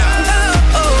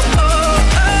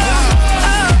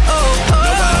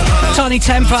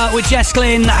Temper with Jess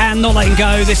Glynn and Not Letting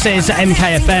Go. This is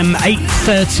MKFM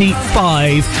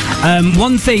 8:35.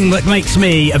 One thing that makes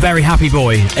me a very happy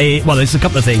boy, well, there's a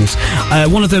couple of things.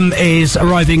 One of them is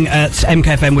arriving at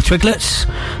MKFM with Twiglets.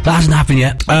 That hasn't happened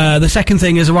yet. The second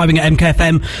thing is arriving at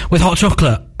MKFM with hot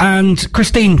chocolate. And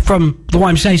Christine from the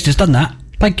Ymca has just done that.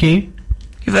 Thank you.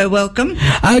 You're very welcome.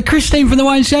 Christine from the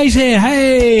Ymca's here.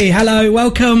 Hey, hello,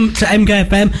 welcome to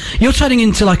MKFM. You're turning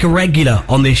into like a regular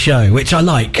on this show, which I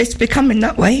like. It's becoming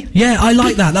that way. Yeah, I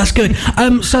like that. That's good.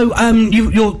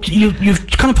 You've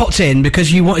kind of popped in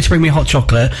because you wanted to bring me hot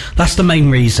chocolate. That's the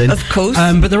main reason. Of course.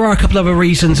 But there are a couple other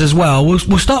reasons as well.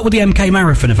 We'll start with the MK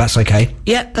Marathon, if that's okay.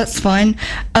 Yeah, that's fine.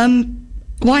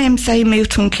 YMCA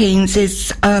Milton Keynes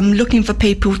is looking for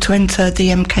people to enter the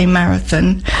MK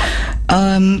Marathon.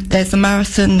 There's the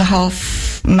marathon, the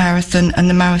half marathon and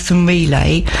the marathon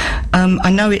relay. I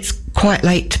know it's quite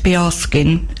late to be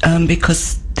asking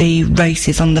because the race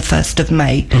is on the 1st of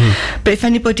May. Mm-hmm. But if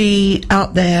anybody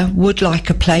out there would like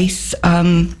a place,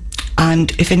 and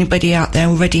if anybody out there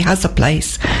already has a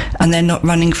place and they're not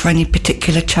running for any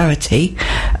particular charity,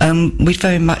 we'd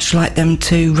very much like them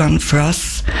to run for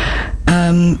us.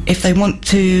 If they want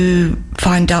to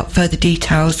find out further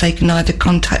details, they can either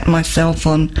contact myself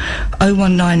on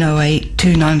 01908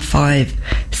 295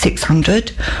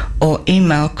 600 or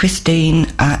email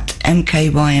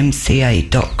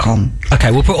christine@mkymca.com.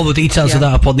 Okay, we'll put all the details of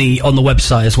that up on the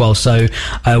website as well, so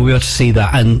we'll be able to see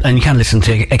that, and you can listen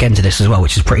to again to this as well,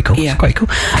 which is pretty cool. Yeah. It's quite cool.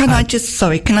 Can I just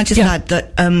add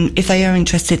that if they are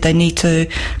interested, they need to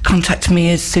contact me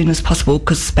as soon as possible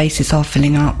because spaces are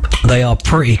filling up. They are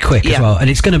pretty quick as well, and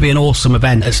it's going to be an awesome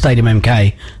event at Stadium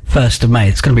MK, 1st of May.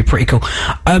 It's going to be pretty cool.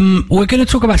 We're going to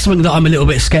talk about something that I'm a little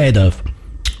bit scared of,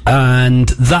 and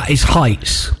that is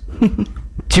heights.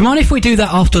 Do you mind if we do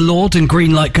that after Lord and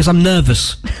Green Light? Because I'm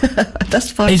nervous.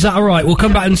 That's fine. Is that all right? We'll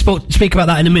come back and speak about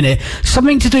that in a minute.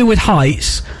 Something to do with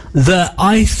heights that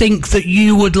I think that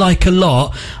you would like a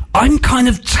lot. I'm kind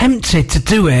of tempted to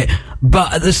do it,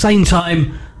 but at the same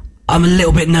time, I'm a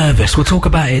little bit nervous. We'll talk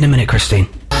about it in a minute, Christine.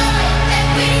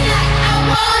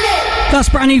 That's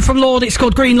brand new from Lord. It's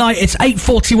called Green Light. It's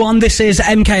 8:41. This is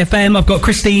MKFM. I've got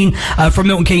Christine from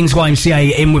Milton Keynes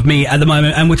YMCA in with me at the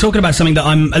moment, and we're talking about something that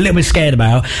I'm a little bit scared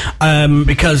about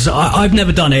because I've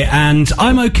never done it, and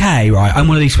I'm okay, right? I'm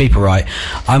one of these people, right?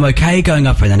 I'm okay going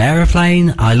up in an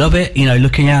aeroplane. I love it, you know,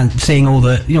 looking out and seeing all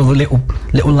the, you know, the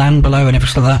little land below and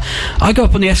everything like that. I go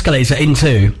up on the escalators at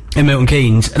In2 in Milton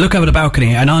Keynes, look over the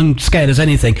balcony, and I'm scared as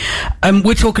anything.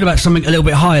 We're talking about something a little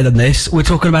bit higher than this. We're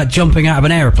talking about jumping out of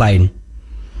an aeroplane.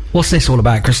 What's this all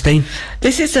about, Christine?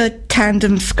 This is a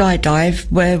tandem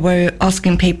skydive where we're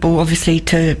asking people, obviously,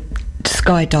 to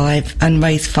skydive and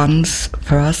raise funds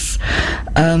for us.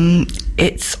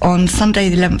 It's on Sunday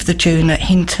the 11th of June at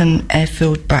Hinton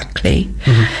Airfield, Brackley.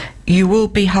 Mm-hmm. You will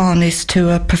be harnessed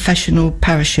to a professional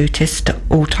parachutist at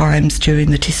all times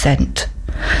during the descent.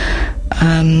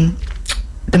 The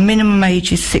minimum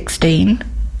age is 16.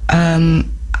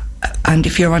 And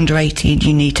if you're under 18,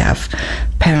 you need to have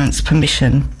parents'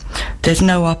 permission. There's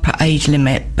no upper age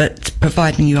limit, but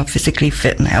providing you are physically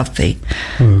fit and healthy,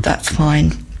 that's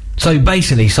fine. So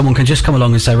basically, someone can just come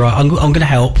along and say, right, I'm going to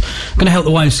help. I'm going to help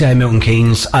the YMCA Milton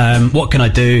Keynes. What can I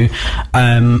do?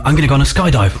 I'm going to go on a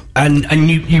skydive. And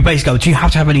you basically go, do you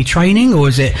have to have any training, or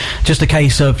is it just a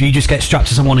case of you just get strapped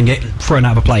to someone and get thrown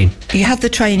out of a plane? You have the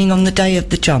training on the day of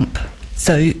the jump.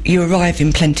 So you arrive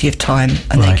in plenty of time,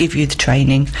 and they give you the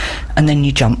training, and then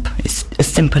you jump. It's as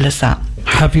simple as that.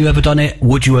 Have you ever done it?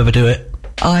 Would you ever do it?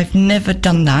 I've never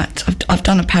done that. I've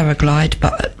done a paraglide,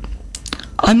 but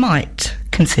I might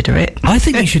consider it. I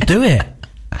think you should do it.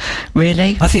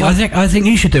 Really? I think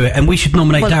you should do it, and we should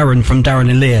nominate Darren from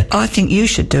Darren and Lear. I think you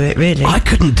should do it, really. I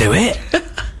couldn't do it.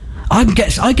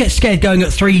 I get scared going up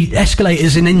 3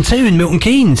 escalators in N2 in Milton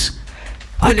Keynes.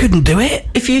 I couldn't do it.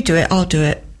 If you do it, I'll do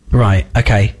it. Right,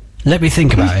 okay. Let me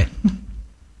think about it.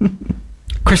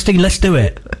 Christine, let's do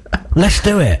it. Let's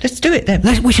do it. Let's do it then.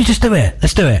 We should just do it.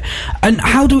 Let's do it. And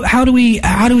how do we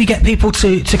get people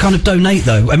to kind of donate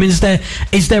though? I mean, is there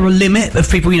a limit of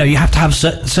people? You know, you have to have a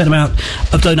certain amount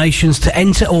of donations to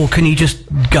enter, or can you just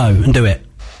go and do it?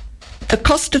 The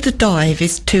cost of the dive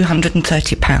is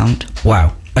 £230.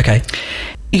 Wow. Okay.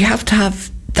 You have to have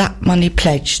that money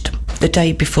pledged the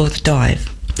day before the dive.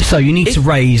 So you need to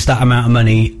raise that amount of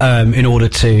money in order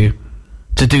to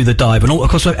do the dive, and of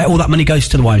course all that money goes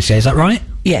to the YMCA. Is that right?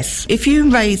 Yes. If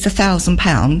you raise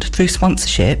 £1,000 through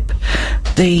sponsorship,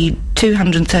 the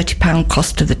 £230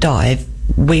 cost of the dive,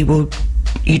 you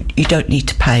don't need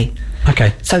to pay.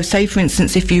 Okay. So say for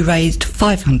instance, if you raised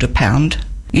 £500,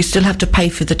 You still have to pay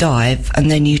for the dive, and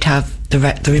then you'd have the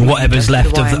whatever's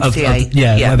left of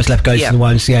whatever's left goes to the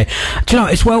YMCA. Do you know,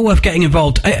 it's well worth getting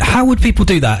involved. How would people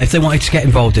do that if they wanted to get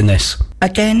involved in this?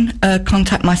 Again,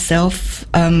 contact myself.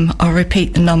 I'll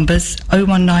repeat the numbers: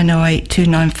 01908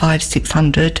 295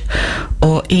 600,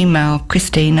 or email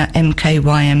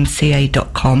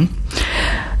christine@mkymca.com.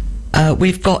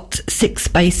 We've got 6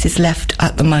 spaces left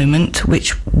at the moment,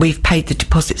 which we've paid the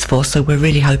deposits for, so we're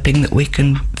really hoping that we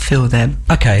can fill them.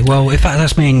 Okay, well, in fact,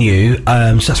 that's me and you,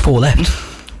 so that's 4 left.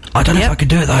 I don't know if I can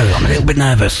do it, though. I'm a little bit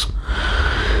nervous.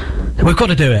 We've got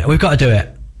to do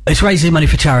it. It's raising money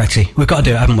for charity. We've got to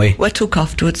do it, haven't we? We'll talk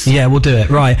afterwards. Yeah, we'll do it.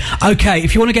 Right. Okay,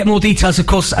 if you want to get more details, of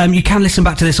course, you can listen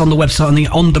back to this on the website, on the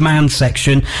on-demand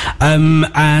section,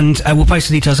 and we'll post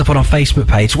the details up on our Facebook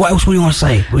page. What else would you want to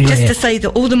say? Just to say that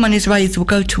all the monies raised will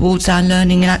go towards our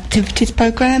learning and activities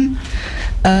programme.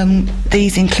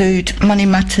 These include Money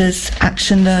Matters,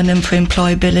 Action Learning for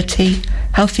Employability,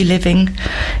 Healthy Living.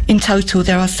 In total,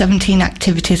 there are 17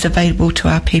 activities available to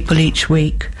our people each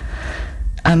week.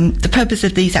 The purpose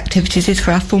of these activities is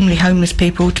for our formerly homeless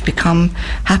people to become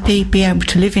happy, be able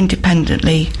to live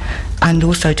independently, and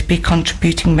also to be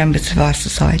contributing members of our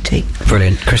society.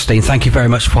 Brilliant. Christine, thank you very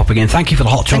much for popping in. Thank you for the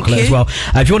hot chocolate as well.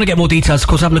 If you want to get more details, of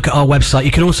course, have a look at our website.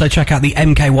 You can also check out the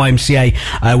MKYMCA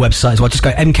website as well. Just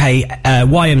go mkymca.com,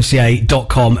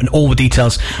 and all the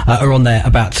details are on there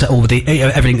about all the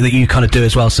everything that you kind of do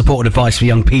as well. Support and advice for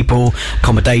young people,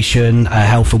 accommodation,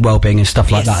 health and wellbeing and stuff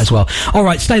like that as well. All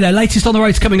right, stay there. Latest on the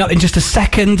road's coming up in just a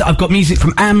second. I've got music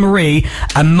from Anne-Marie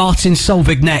and Martin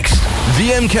Solvig next.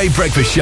 The MK Breakfast Show.